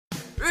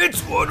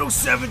It's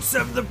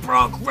 1077 The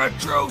Bronx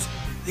Retros,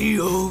 the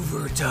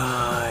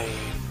overtime.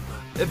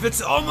 If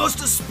it's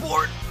almost a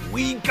sport,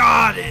 we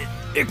got it.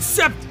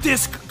 Except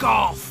disc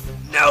golf.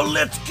 Now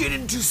let's get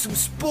into some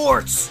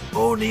sports.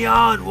 Only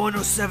on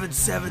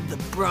 1077 The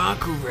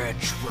Bronx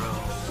Retro.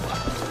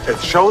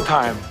 It's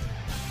showtime.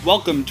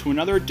 Welcome to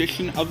another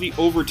edition of The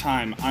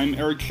Overtime. I'm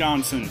Erik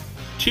Johnson.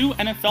 Two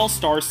NFL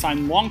stars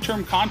signed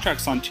long-term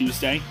contracts on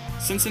Tuesday.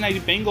 Cincinnati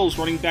Bengals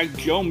running back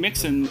Joe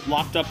Mixon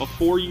locked up a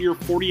 4-year,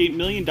 $48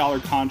 million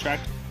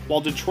contract,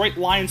 while Detroit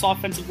Lions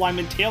offensive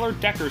lineman Taylor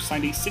Decker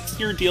signed a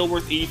 6-year deal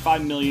worth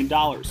 $85 million.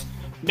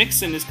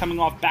 Mixon is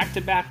coming off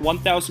back-to-back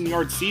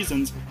 1,000-yard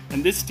seasons,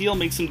 and this deal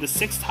makes him the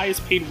 6th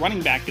highest-paid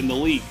running back in the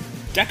league.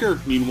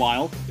 Decker,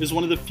 meanwhile, is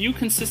one of the few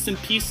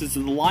consistent pieces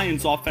of the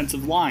Lions'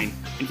 offensive line,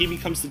 and he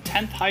becomes the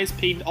 10th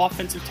highest-paid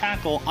offensive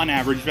tackle on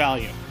average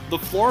value. The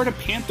Florida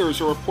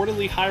Panthers are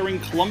reportedly hiring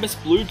Columbus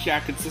Blue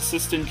Jackets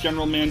assistant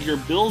general manager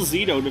Bill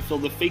Zito to fill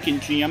the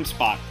vacant GM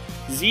spot.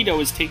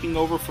 Zito is taking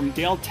over from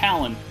Dale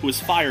Talon, who was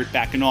fired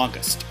back in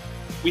August.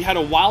 We had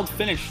a wild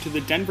finish to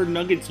the Denver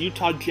Nuggets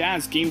Utah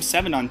Jazz Game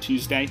 7 on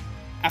Tuesday.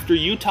 After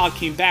Utah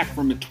came back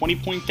from a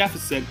 20-point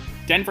deficit,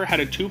 Denver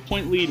had a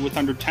 2-point lead with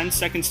under 10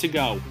 seconds to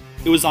go.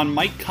 It was on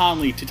Mike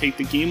Conley to take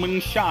the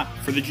game-winning shot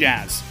for the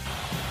Jazz.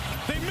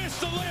 They missed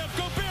the layup.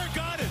 Gobert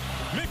got it.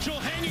 Mitchell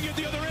hanging at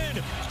the other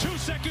end. 2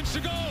 seconds to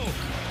go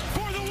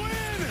for the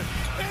win,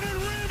 and it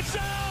rims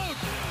out.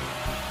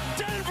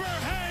 Denver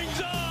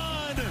hangs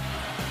on.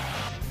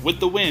 With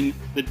the win,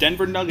 the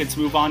Denver Nuggets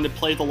move on to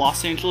play the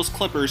Los Angeles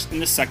Clippers in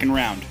the second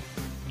round.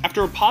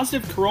 After a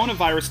positive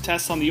coronavirus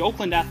test on the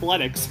Oakland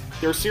Athletics,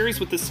 their series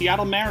with the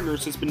Seattle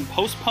Mariners has been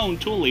postponed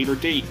to a later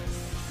date.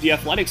 The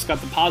Athletics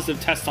got the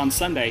positive test on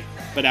Sunday,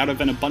 but out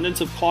of an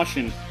abundance of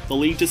caution, the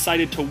league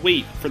decided to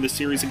wait for the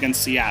series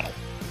against Seattle.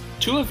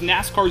 Two of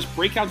NASCAR's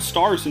breakout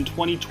stars in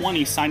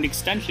 2020 signed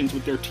extensions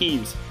with their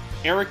teams.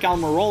 Erik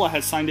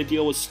has signed a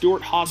deal with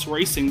Stewart-Haas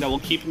Racing that will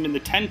keep him in the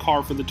 10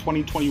 car for the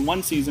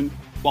 2021 season,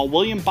 while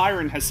William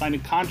Byron has signed a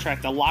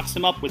contract that locks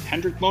him up with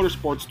Hendrick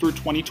Motorsports through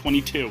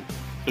 2022.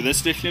 For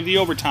this edition of The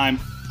Overtime,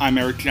 I'm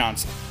Erik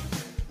Johnson.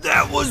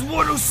 That was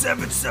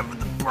 1077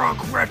 The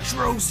Bronx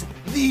Retros,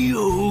 the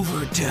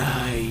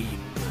overtime.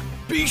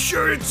 Be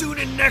sure to tune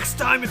in next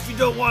time if you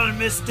don't want to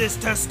miss this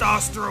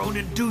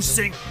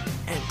testosterone-inducing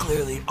and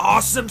clearly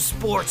awesome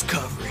sports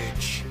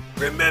coverage.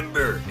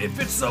 Remember, if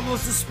it's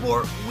almost a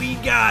sport, we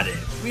got it.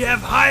 We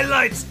have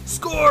highlights,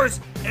 scores,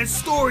 and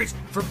stories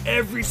from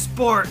every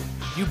sport.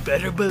 You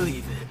better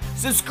believe it.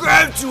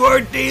 Subscribe to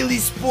our daily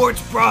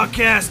sports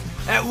broadcast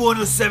at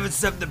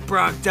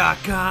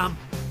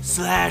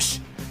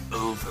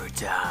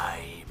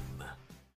 1077thebronx.com/overtime.